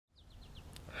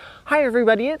Hi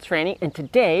everybody, it's Franny, and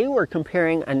today we're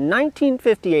comparing a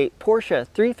 1958 Porsche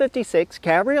 356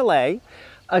 Cabriolet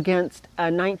against a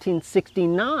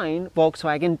 1969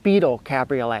 Volkswagen Beetle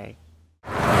Cabriolet.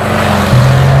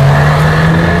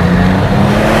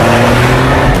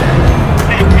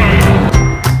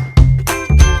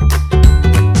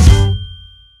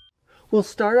 We'll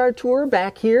start our tour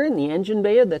back here in the engine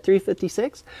bay of the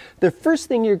 356. The first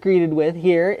thing you're greeted with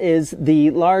here is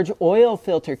the large oil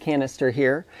filter canister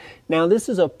here. Now this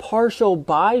is a partial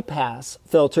bypass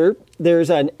filter. There's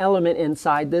an element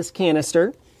inside this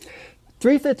canister.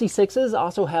 356s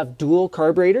also have dual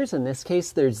carburetors. In this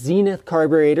case, they're Zenith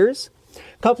carburetors.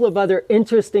 A couple of other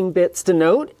interesting bits to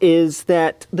note is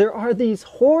that there are these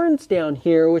horns down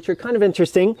here which are kind of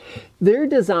interesting. They're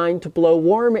designed to blow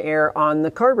warm air on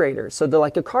the carburetor, so they're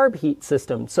like a carb heat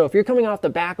system. So if you're coming off the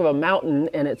back of a mountain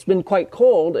and it's been quite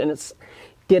cold and it's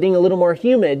getting a little more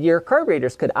humid, your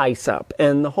carburetors could ice up.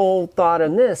 And the whole thought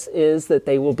on this is that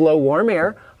they will blow warm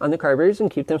air on the carburetors and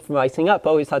keep them from icing up. I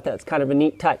always thought that's kind of a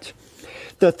neat touch.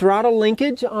 The throttle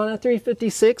linkage on a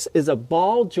 356 is a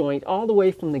ball joint all the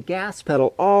way from the gas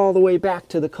pedal all the way back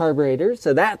to the carburetor,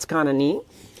 so that's kind of neat.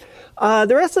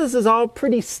 The rest of this is all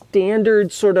pretty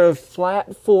standard, sort of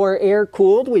flat 4 air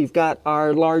cooled. We've got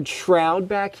our large shroud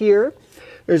back here.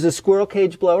 There's a squirrel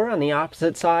cage blower on the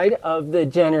opposite side of the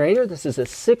generator. This is a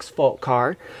 6-volt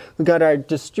car. We've got our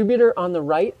distributor on the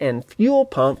right and fuel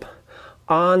pump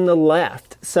on the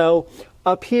left. So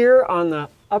up here on the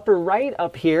upper right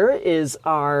up here is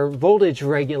our voltage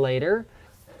regulator.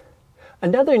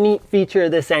 Another neat feature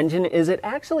of this engine is it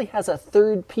actually has a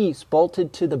third piece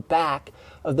bolted to the back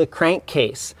of the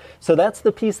crankcase. So that's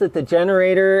the piece that the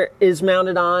generator is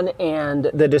mounted on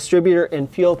and the distributor and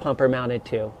fuel pump are mounted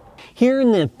to. Here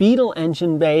in the Beetle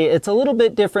engine bay, it's a little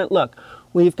bit different. Look,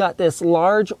 we've got this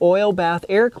large oil bath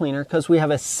air cleaner because we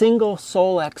have a single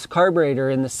Solex carburetor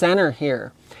in the center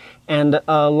here, and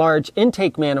a large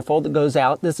intake manifold that goes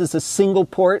out. This is a single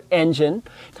port engine.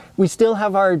 We still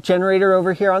have our generator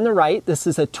over here on the right. This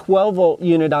is a 12-volt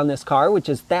unit on this car,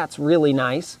 that's really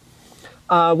nice.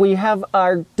 We have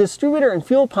our distributor and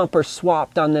fuel pump are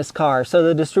swapped on this car. So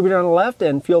the distributor on the left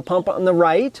and fuel pump on the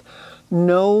right.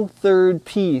 No third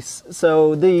piece.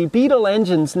 So the Beetle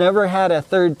engines never had a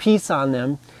third piece on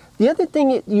them. The other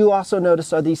thing you also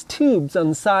notice are these tubes on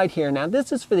the side here. Now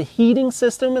this is for the heating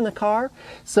system in the car.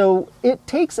 So it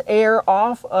takes air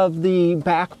off of the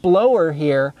back blower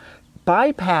here,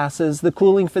 bypasses the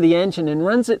cooling for the engine and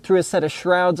runs it through a set of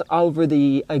shrouds over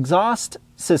the exhaust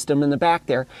system in the back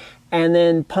there, and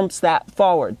then pumps that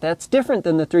forward. That's different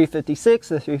than the 356.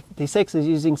 The 356 is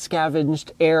using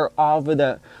scavenged air over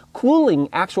the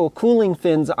actual cooling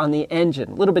fins on the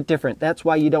engine. A little bit different. That's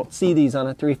why you don't see these on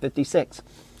a 356.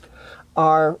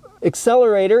 Our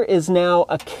accelerator is now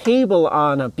a cable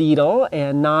on a Beetle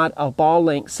and not a ball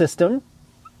link system.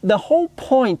 The whole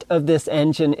point of this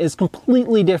engine is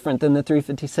completely different than the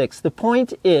 356. The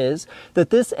point is that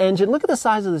this engine, look at the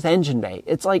size of this engine bay.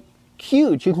 It's like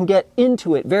huge. You can get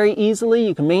into it very easily.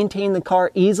 You can maintain the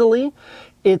car easily.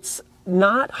 It's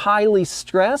not highly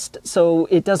stressed, so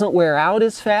it doesn't wear out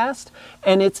as fast,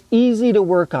 and it's easy to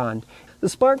work on. The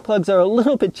spark plugs are a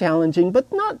little bit challenging,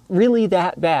 but not really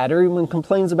that bad. Everyone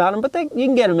complains about them, but you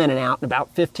can get them in and out in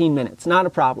about 15 minutes. Not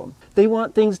a problem. They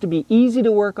want things to be easy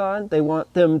to work on. They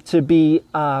want them to be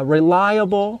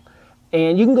reliable,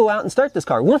 and you can go out and start this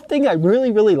car. One thing I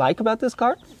really like about this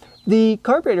car, the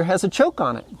carburetor has a choke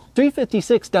on it.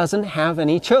 356 doesn't have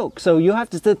any choke, so you have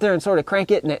to sit there and sort of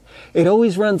crank it, and it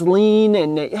always runs lean,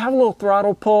 and you have a little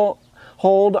throttle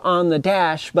hold on the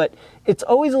dash, but it's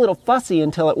always a little fussy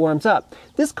until it warms up.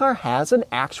 This car has an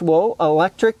actual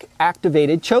electric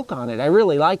activated choke on it. I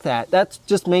really like that. That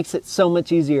just makes it so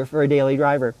much easier for a daily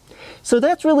driver. So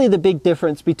that's really the big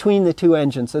difference between the two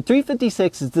engines. The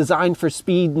 356 is designed for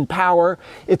speed and power.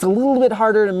 It's a little bit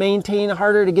harder to maintain,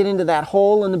 harder to get into that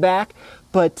hole in the back,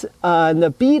 but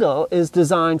the Beetle is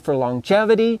designed for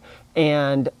longevity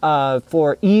and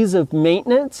for ease of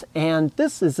maintenance, and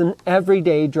this is an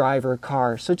everyday driver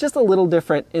car, so just a little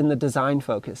different in the design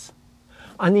focus.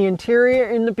 On the interior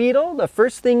in the Beetle, the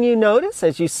first thing you notice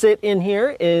as you sit in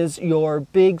here is your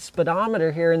big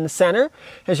speedometer here in the center.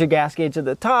 Has your gas gauge at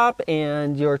the top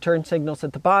and your turn signals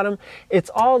at the bottom. It's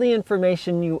all the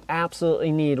information you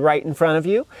absolutely need right in front of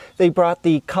you. They brought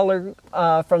the color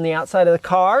from the outside of the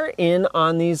car in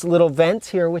on these little vents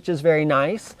here, which is very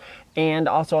nice, and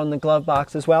also on the glove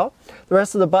box as well. The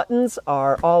rest of the buttons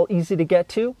are all easy to get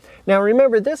to. Now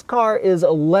remember, this car is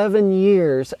 11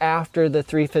 years after the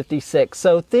 356,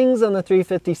 so things on the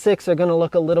 356 are going to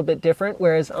look a little bit different,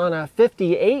 whereas on a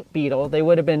 58 Beetle they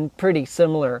would have been pretty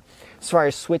similar. as far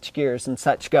as switch gears and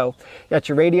such go. You got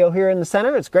your radio here in the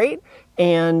center, it's great,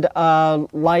 and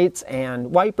lights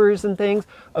and wipers and things.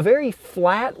 A very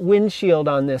flat windshield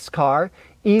on this car,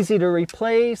 easy to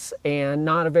replace and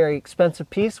not a very expensive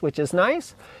piece, which is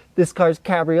nice. This car's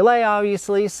cabriolet,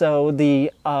 obviously, so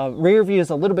the rear view is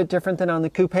a little bit different than on the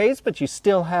coupes, but you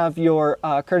still have your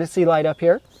courtesy light up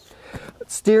here.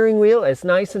 Steering wheel is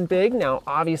nice and big. Now,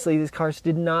 obviously, these cars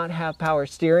did not have power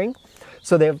steering,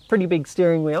 so they have a pretty big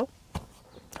steering wheel.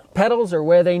 Pedals are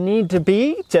where they need to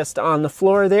be, just on the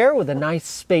floor there with a nice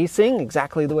spacing,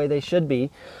 exactly the way they should be.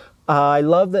 I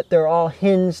love that they're all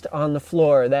hinged on the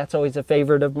floor. That's always a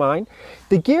favorite of mine.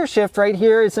 The gear shift right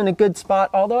here is in a good spot,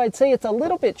 although I'd say it's a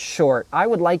little bit short. I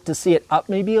would like to see it up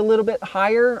maybe a little bit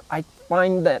higher. I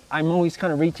find that I'm always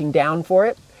kind of reaching down for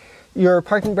it. Your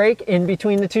parking brake in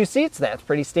between the two seats, that's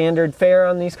pretty standard fare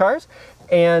on these cars.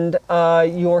 And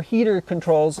your heater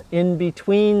controls in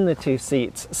between the two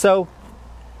seats. So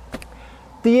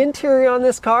the interior on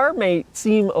this car may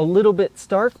seem a little bit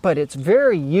stark, but it's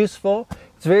very useful.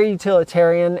 It's very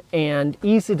utilitarian and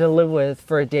easy to live with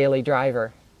for a daily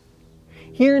driver.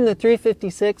 Here in the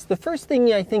 356, the first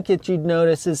thing I think that you'd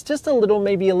notice is just a little,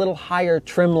 maybe a little higher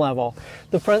trim level.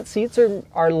 The front seats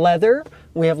are leather.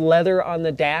 We have leather on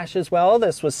the dash as well.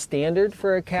 This was standard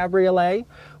for a cabriolet.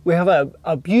 We have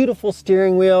a beautiful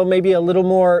steering wheel, maybe a little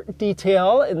more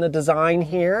detail in the design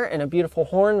here, and a beautiful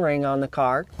horn ring on the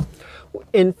car.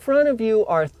 In front of you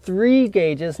are 3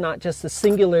 gauges, not just the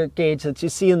singular gauge that you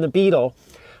see in the Beetle.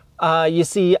 You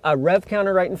see a rev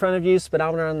counter right in front of you,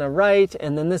 speedometer on the right,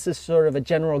 and then this is sort of a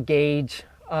general gauge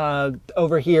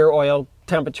over here, oil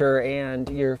temperature and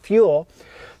your fuel.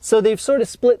 So they've sort of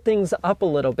split things up a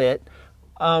little bit.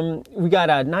 We got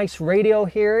a nice radio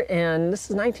here, and this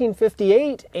is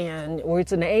 1958, and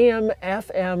it's an AM,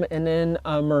 FM, and then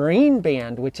a marine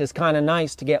band, which is kind of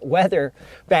nice to get weather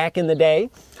back in the day.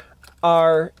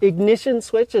 Our ignition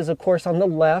switch is, of course, on the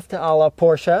left, a la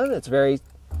Porsche. That's very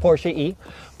Porsche-y.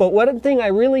 But one thing I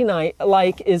really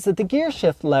like is that the gear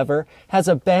shift lever has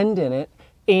a bend in it,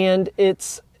 and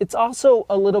it's also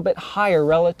a little bit higher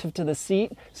relative to the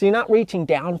seat, so you're not reaching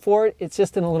down for it. It's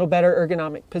just in a little better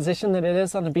ergonomic position than it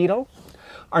is on the Beetle.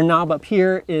 Our knob up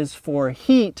here is for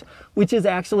heat, which is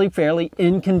actually fairly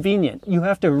inconvenient. You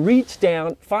have to reach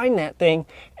down, find that thing,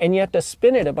 and you have to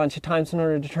spin it a bunch of times in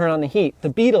order to turn on the heat. The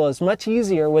Beetle is much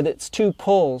easier with its 2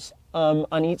 pulls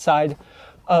on each side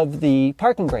of the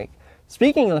parking brake.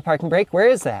 Speaking of the parking brake, where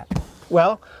is that?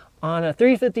 Well, on a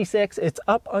 356, it's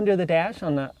up under the dash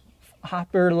on the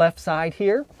upper left side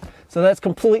here. So that's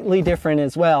completely different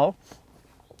as well.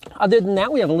 Other than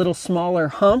that, we have a little smaller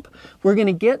hump. We're going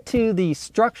to get to the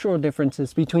structural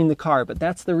differences between the car, but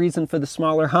that's the reason for the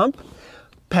smaller hump.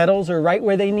 Pedals are right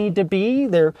where they need to be.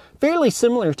 They're fairly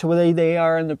similar to where they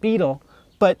are in the Beetle,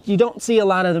 but you don't see a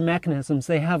lot of the mechanisms.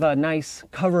 They have a nice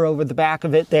cover over the back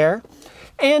of it there.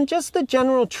 And just the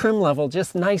general trim level,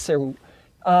 just nicer.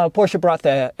 Porsche brought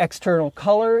the external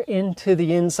color into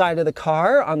the inside of the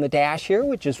car on the dash here,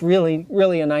 which is really,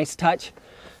 really a nice touch.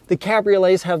 The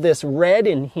cabriolets have this red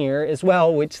in here as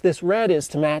well, which this red is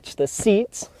to match the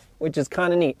seats, which is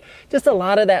kind of neat. Just a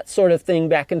lot of that sort of thing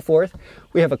back and forth.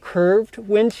 We have a curved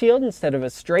windshield instead of a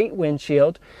straight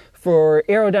windshield for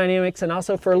aerodynamics and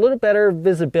also for a little better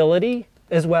visibility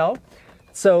as well.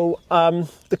 So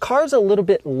the car's a little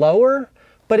bit lower,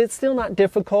 but it's still not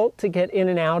difficult to get in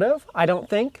and out of, I don't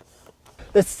think.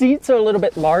 The seats are a little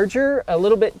bit larger, a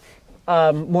little bit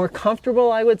more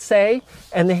comfortable, I would say,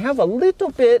 and they have a little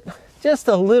bit, just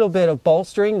a little bit of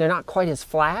bolstering. They're not quite as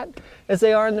flat as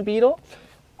they are in the Beetle.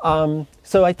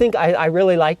 So I think I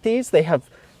really like these. They have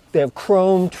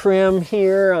chrome trim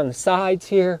here on the sides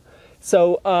here.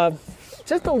 So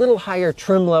just a little higher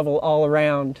trim level all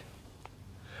around.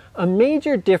 A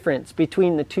major difference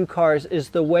between the two cars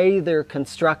is the way they're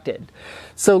constructed.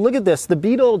 So look at this. The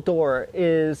Beetle door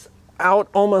is out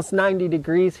almost 90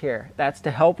 degrees here. That's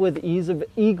to help with ease of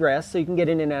egress so you can get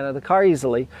in and out of the car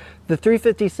easily. The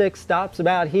 356 stops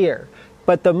about here.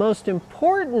 But the most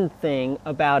important thing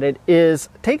about it is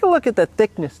take a look at the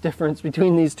thickness difference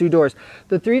between these two doors.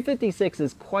 The 356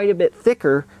 is quite a bit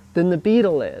thicker than the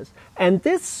Beetle is. And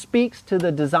this speaks to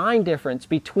the design difference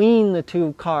between the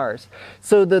two cars.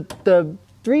 So the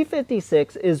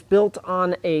 356 is built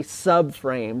on a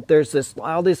subframe. There's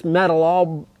all this metal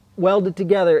all welded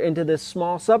together into this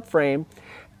small subframe,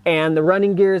 and the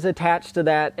running gear is attached to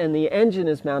that, and the engine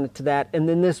is mounted to that, and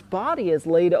then this body is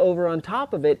laid over on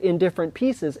top of it in different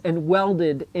pieces and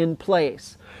welded in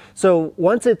place. So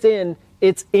once it's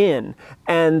in,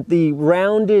 and the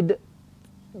rounded,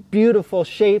 beautiful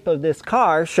shape of this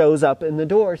car shows up in the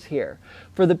doors here.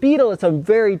 For the Beetle, it's a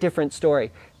very different story.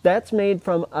 That's made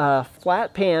from a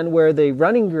flat pan where the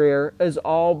running gear is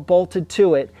all bolted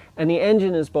to it and the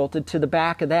engine is bolted to the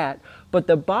back of that. But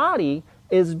the body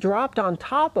is dropped on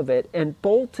top of it and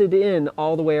bolted in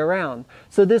all the way around.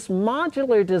 So this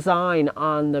modular design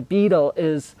on the Beetle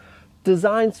is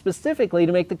designed specifically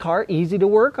to make the car easy to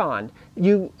work on.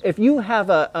 If you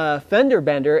have a fender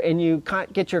bender and you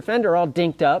can't get your fender all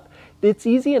dinked up, it's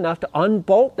easy enough to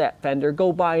unbolt that fender,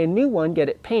 go buy a new one, get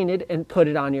it painted, and put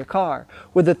it on your car.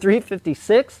 With the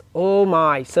 356, oh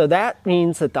my, so that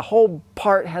means that the whole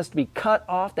part has to be cut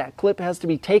off, that clip has to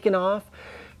be taken off,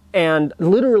 and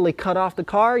literally cut off the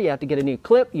car. You have to get a new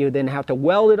clip, you then have to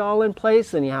weld it all in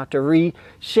place, and you have to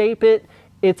reshape it.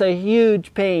 It's a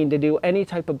huge pain to do any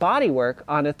type of body work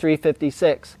on a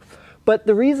 356. But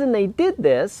the reason they did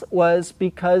this was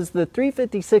because the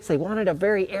 356, they wanted a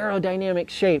very aerodynamic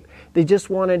shape. They just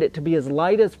wanted it to be as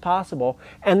light as possible.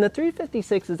 And the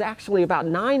 356 is actually about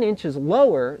 9 inches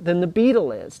lower than the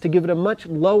Beetle is, to give it a much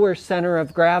lower center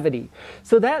of gravity.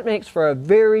 So that makes for a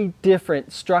very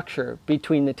different structure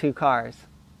between the two cars.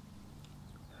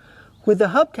 With the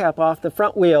hubcap off the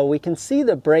front wheel, we can see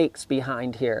the brakes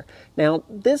behind here. Now,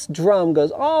 this drum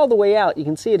goes all the way out. You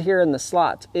can see it here in the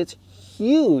slots. It's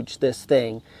huge, this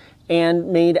thing,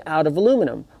 and made out of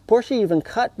aluminum. Porsche even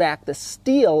cut back the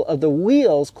steel of the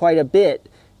wheels quite a bit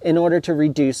in order to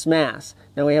reduce mass.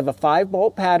 Now, we have a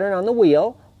 5-bolt pattern on the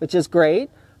wheel, which is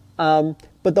great.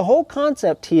 But the whole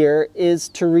concept here is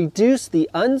to reduce the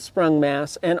unsprung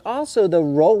mass and also the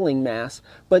rolling mass,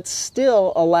 but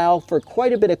still allow for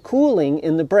quite a bit of cooling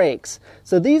in the brakes.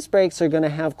 So these brakes are going to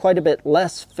have quite a bit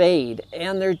less fade,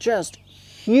 and they're just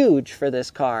huge for this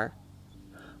car.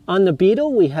 On the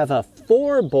Beetle, we have a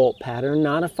 4-bolt pattern,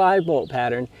 not a 5-bolt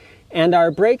pattern, and our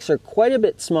brakes are quite a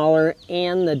bit smaller,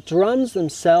 and the drums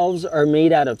themselves are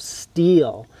made out of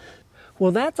steel.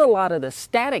 Well, that's a lot of the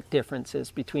static differences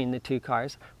between the two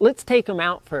cars. Let's take them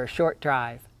out for a short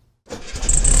drive.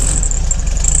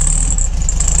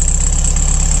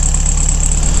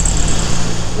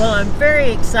 Well, I'm very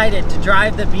excited to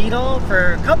drive the Beetle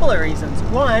for a couple of reasons.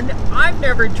 One, I've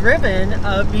never driven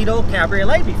a Beetle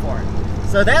Cabriolet before,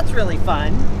 so that's really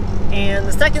fun. And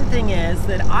the second thing is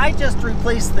that I just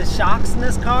replaced the shocks in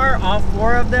this car, all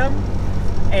 4 of them.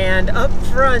 And up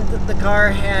front, the car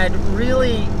had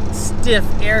really stiff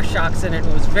air shocks in it.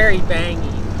 It was very bangy.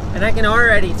 And I can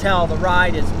already tell the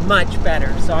ride is much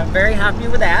better. So I'm very happy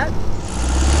with that.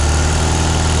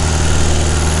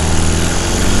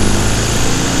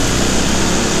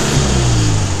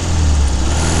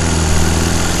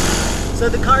 So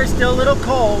the car is still a little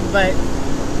cold, but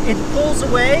it pulls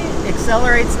away,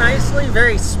 accelerates nicely,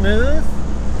 very smooth.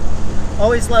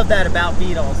 Always love that about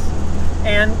Beetles.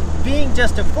 And being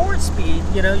just a 4-speed,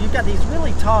 you know, you've got these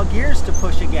really tall gears to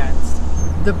push against.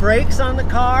 The brakes on the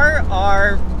car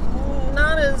are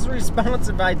not as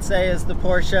responsive, I'd say, as the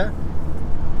Porsche,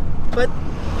 but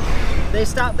they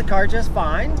stop the car just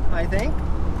fine, I think.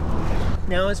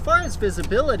 Now, as far as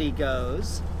visibility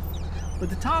goes, with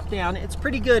the top down, it's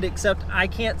pretty good, except I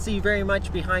can't see very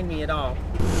much behind me at all.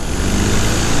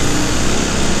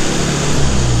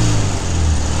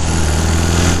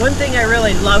 One thing I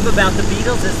really love about the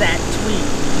Beetles is that tweak.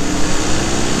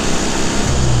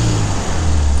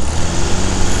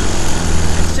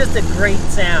 It's just a great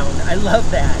sound. I love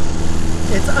that.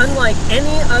 It's unlike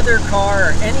any other car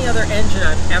or any other engine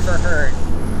I've ever heard.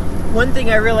 One thing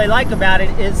I really like about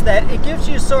it is that it gives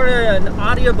you sort of an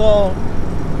audible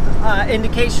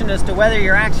indication as to whether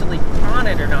you're actually on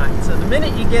it or not. So the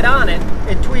minute you get on it,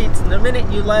 it tweets, and the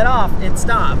minute you let off, it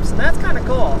stops. And that's kind of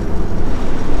cool.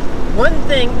 One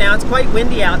thing, now it's quite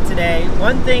windy out today,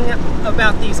 one thing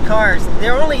about these cars,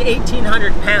 they're only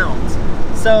 1,800 pounds.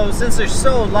 So since they're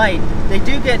so light, they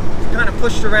do get kind of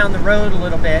pushed around the road a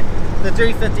little bit. The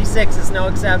 356 is no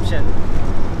exception.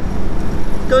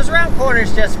 Goes around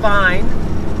corners just fine,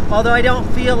 although I don't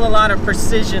feel a lot of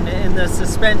precision in the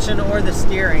suspension or the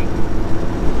steering.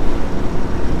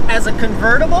 As a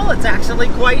convertible, it's actually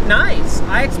quite nice.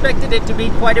 I expected it to be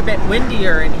quite a bit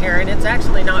windier in here, and it's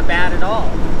actually not bad at all.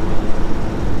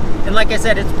 And like I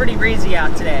said, it's pretty breezy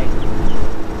out today.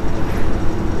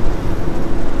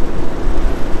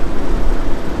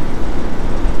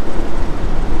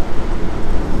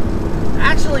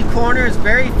 Actually, corner is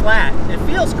very flat. It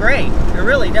feels great. It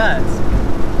really does.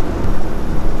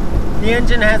 The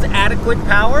engine has adequate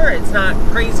power. It's not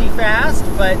crazy fast,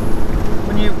 but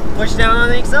when you push down on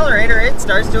the accelerator, it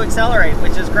starts to accelerate,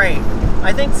 which is great.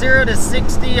 I think 0 to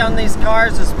 60 on these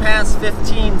cars is past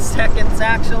 15 seconds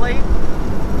actually.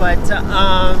 But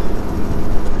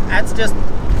that's just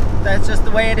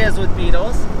the way it is with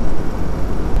Beetles.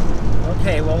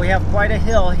 Okay, well we have quite a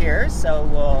hill here, so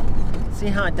we'll see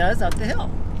how it does up the hill.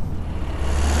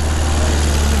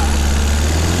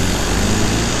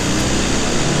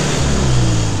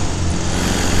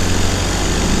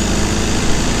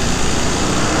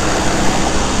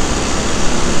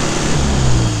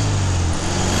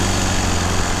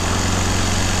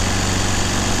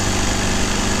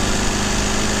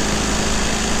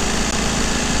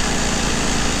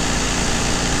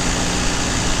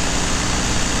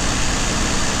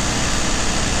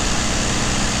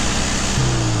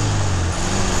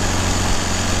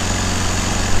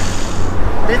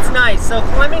 It's nice. So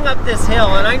climbing up this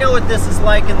hill, and I know what this is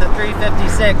like in the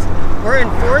 356, we're in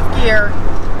 4th gear,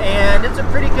 and it's a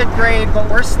pretty good grade, but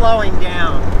we're slowing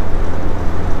down.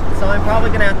 So I'm probably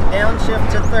going to have to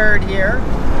downshift to 3rd here.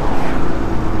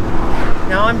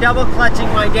 Now I'm double clutching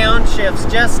my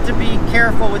downshifts just to be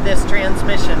careful with this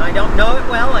transmission. I don't know it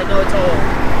well, I know it's old.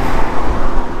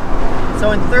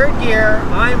 So in 3rd gear,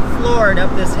 I'm floored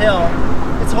up this hill.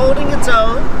 It's holding its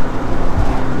own.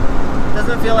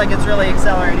 Doesn't feel like it's really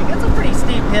accelerating. It's a pretty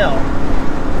steep hill.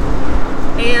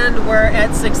 And we're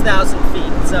at 6,000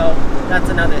 feet, so that's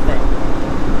another thing.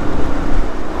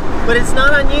 But it's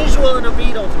not unusual in a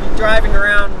Beetle to be driving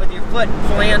around with your foot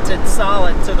planted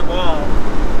solid to the wall.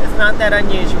 It's not that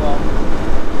unusual.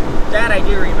 That I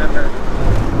do remember.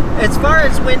 As far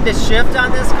as when to shift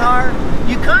on this car,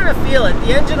 you kind of feel it.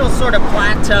 The engine will sort of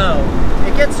plateau.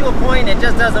 It gets to a point, it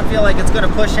just doesn't feel like it's going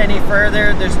to push any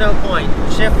further. There's no point.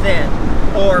 Shift then,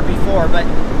 or before, but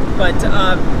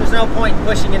there's no point in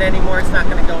pushing it anymore. It's not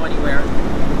going to go anywhere.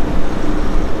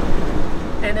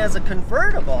 And as a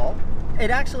convertible, it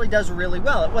actually does really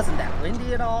well. It wasn't that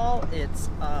windy at all. It's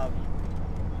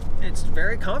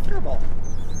very comfortable.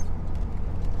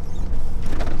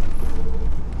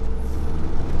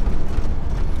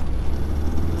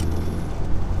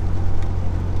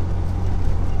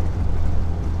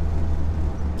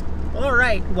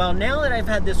 Alright, well now that I've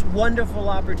had this wonderful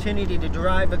opportunity to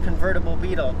drive a convertible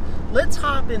Beetle, let's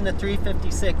hop in the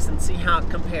 356 and see how it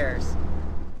compares.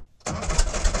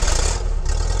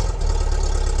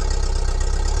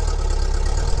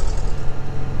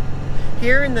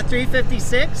 Here in the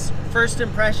 356, first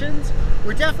impressions,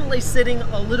 we're definitely sitting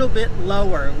a little bit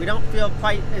lower. We don't feel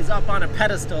quite as up on a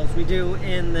pedestal as we do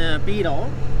in the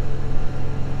Beetle.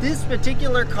 This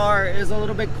particular car is a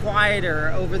little bit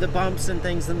quieter over the bumps and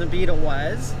things than the Beetle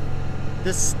was.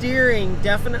 The steering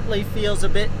definitely feels a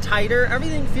bit tighter.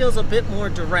 Everything feels a bit more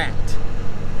direct.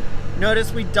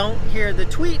 Notice we don't hear the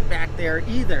tweet back there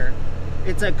either.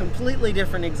 It's a completely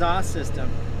different exhaust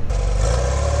system.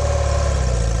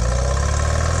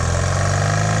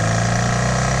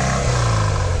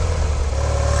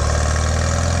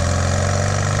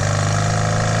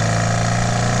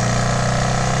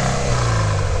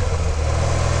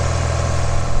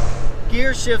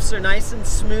 Gear shifts are nice and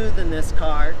smooth in this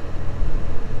car.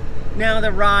 Now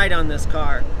the ride on this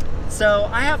car. So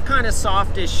I have kind of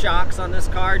softish shocks on this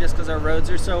car just because our roads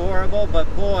are so horrible, but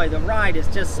boy, the ride is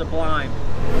just sublime.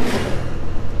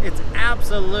 It's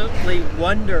absolutely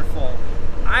wonderful.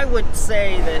 I would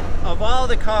say that of all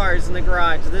the cars in the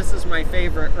garage, this is my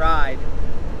favorite ride.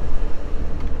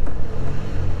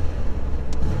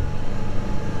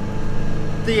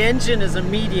 The engine is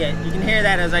immediate. You can hear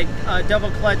that as I double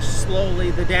clutch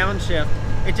slowly the downshift.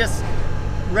 It just,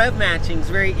 rev matching is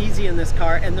very easy in this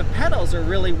car, and the pedals are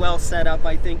really well set up,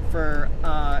 I think, for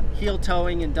heel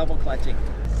towing and double clutching.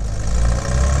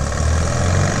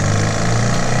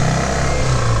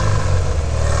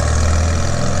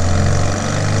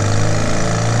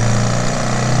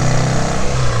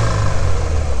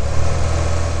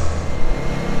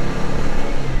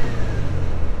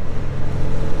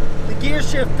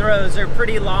 Shift throws are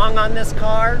pretty long on this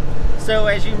car, so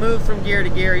as you move from gear to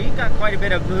gear, you've got quite a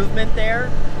bit of movement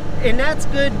there, and that's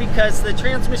good because the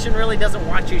transmission really doesn't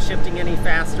want you shifting any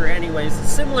faster anyways. It's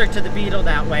similar to the Beetle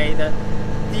that way. The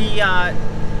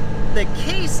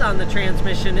case on the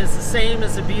transmission is the same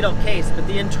as the Beetle case, but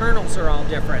the internals are all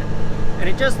different, and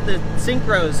the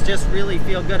synchros just really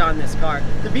feel good on this car.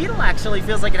 The Beetle actually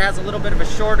feels like it has a little bit of a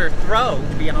shorter throw,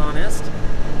 to be honest.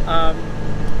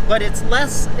 But it's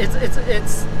less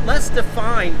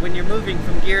defined when you're moving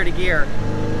from gear to gear.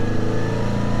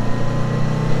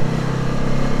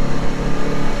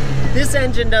 This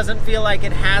engine doesn't feel like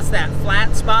it has that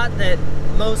flat spot that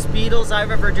most Beetles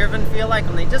I've ever driven feel like.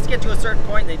 When they just get to a certain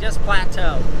point, they just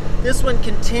plateau. This one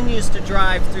continues to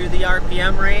drive through the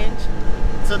RPM range,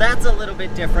 so that's a little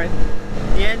bit different.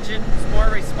 The engine is more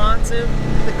responsive.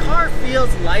 The car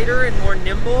feels lighter and more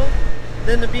nimble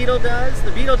than the Beetle does.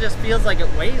 The Beetle just feels like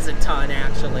it weighs a ton,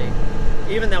 actually,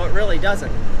 even though it really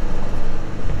doesn't.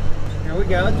 Here we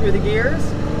go, through the gears.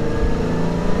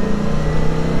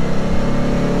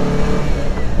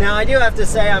 Now I do have to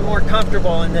say I'm more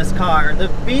comfortable in this car. The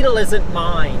Beetle isn't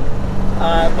mine,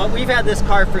 but we've had this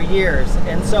car for years,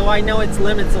 and so I know its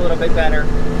limits a little bit better.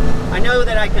 I know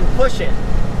that I can push it.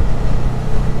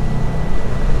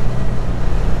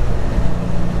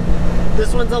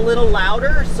 This one's a little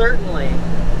louder, certainly.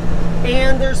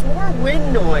 And there's more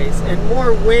wind noise and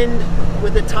more wind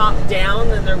with the top down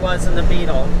than there was in the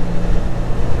Beetle.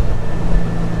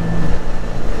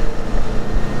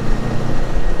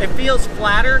 It feels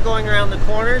flatter going around the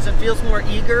corners. It feels more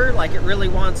eager, like it really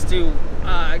wants to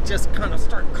just kind of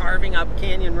start carving up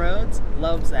canyon roads.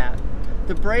 Loves that.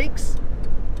 The brakes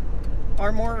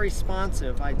are more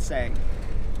responsive, I'd say.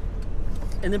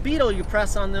 In the Beetle, you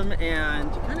press on them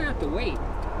and you kind of have to wait.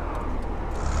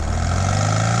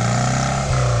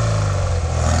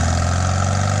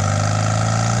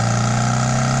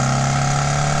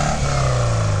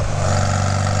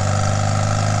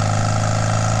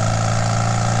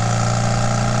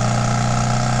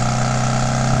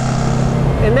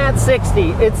 And that's 60.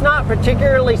 It's not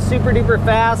particularly super duper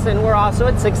fast, and we're also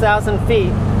at 6,000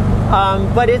 feet.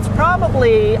 But it's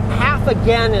probably half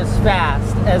again as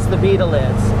fast as the Beetle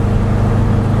is.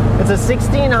 It's a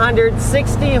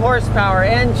 1660 horsepower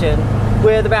engine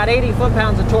with about 80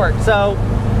 foot-pounds of torque, so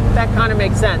that kind of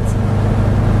makes sense.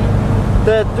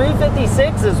 The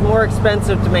 356 is more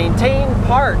expensive to maintain.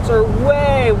 Parts are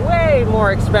way, way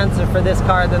more expensive for this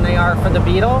car than they are for the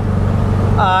Beetle.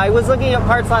 I was looking at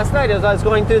parts last night as I was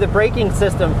going through the braking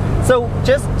system. So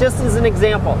just as an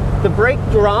example, the brake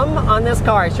drum on this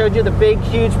car, I showed you the big,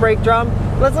 huge brake drum.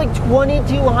 That's like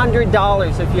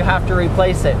 $2,200 if you have to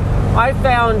replace it. I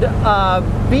found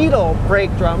Beetle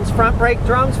brake drums, front brake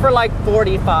drums, for like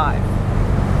 $45.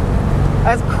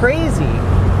 That's crazy.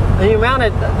 The amount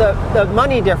of the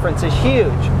money difference is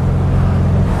huge.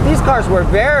 These cars were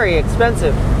very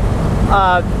expensive.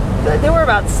 They were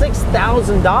about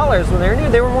 $6,000 when they were new.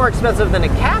 They were more expensive than a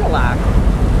Cadillac.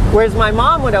 Whereas my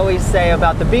mom would always say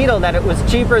about the Beetle that it was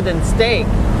cheaper than steak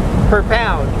per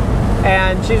pound.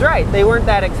 And she's right, they weren't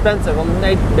that expensive.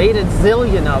 They made a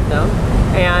zillion of them,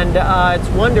 and it's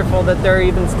wonderful that they're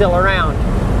even still around.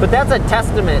 But that's a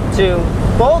testament to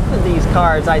both of these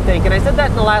cars, I think. And I said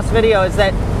that in the last video, is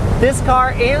that this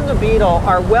car and the Beetle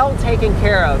are well taken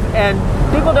care of. And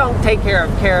people don't take care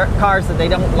of cars that they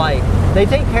don't like. They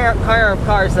take care of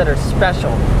cars that are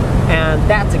special. And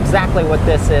that's exactly what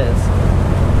this is.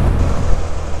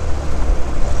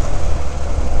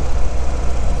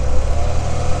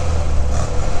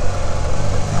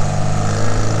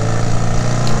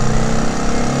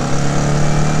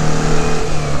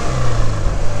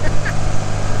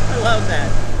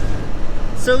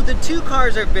 So the two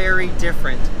cars are very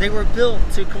different. They were built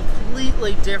to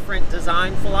completely different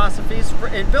design philosophies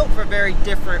and built for very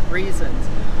different reasons.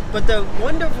 But the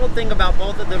wonderful thing about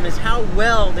both of them is how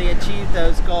well they achieved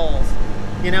those goals.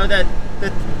 You know, that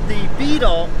the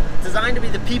Beetle, designed to be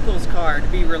the people's car, to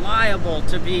be reliable,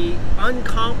 to be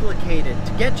uncomplicated,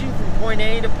 to get you from point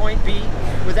A to point B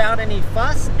without any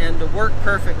fuss and to work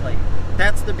perfectly.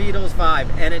 That's the Beetle's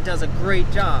vibe, and it does a great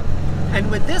job. And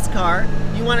with this car,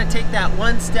 you want to take that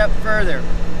one step further.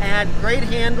 Add great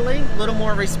handling, a little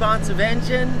more responsive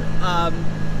engine,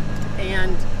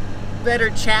 and better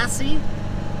chassis,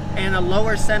 and a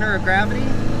lower center of gravity.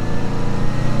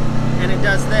 And it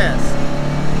does this.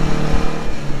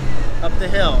 Up the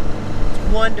hill.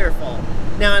 It's wonderful.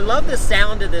 Now I love the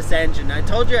sound of this engine. I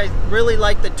told you I really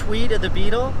like the tweed of the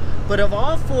Beetle, but of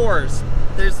all fours,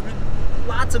 there's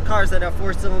lots of cars that have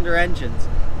four-cylinder engines.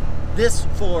 This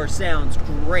four sounds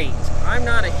great. I'm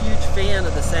not a huge fan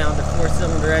of the sound of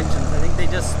four-cylinder engines. I think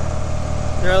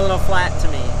they're a little flat to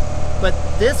me. But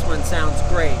this one sounds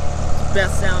great. It's the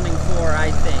best sounding four,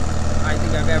 I think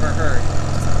I've ever heard.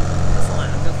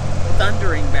 Just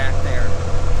thundering back there.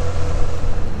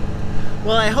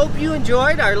 Well, I hope you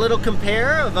enjoyed our little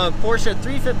compare of a Porsche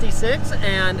 356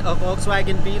 and a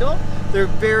Volkswagen Beetle. They're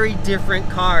very different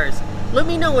cars. Let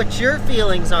me know what your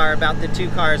feelings are about the two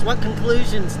cars. What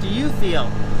conclusions do you feel?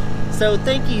 So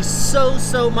thank you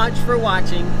so much for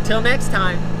watching. Till next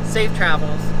time, safe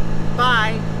travels.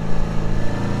 Bye.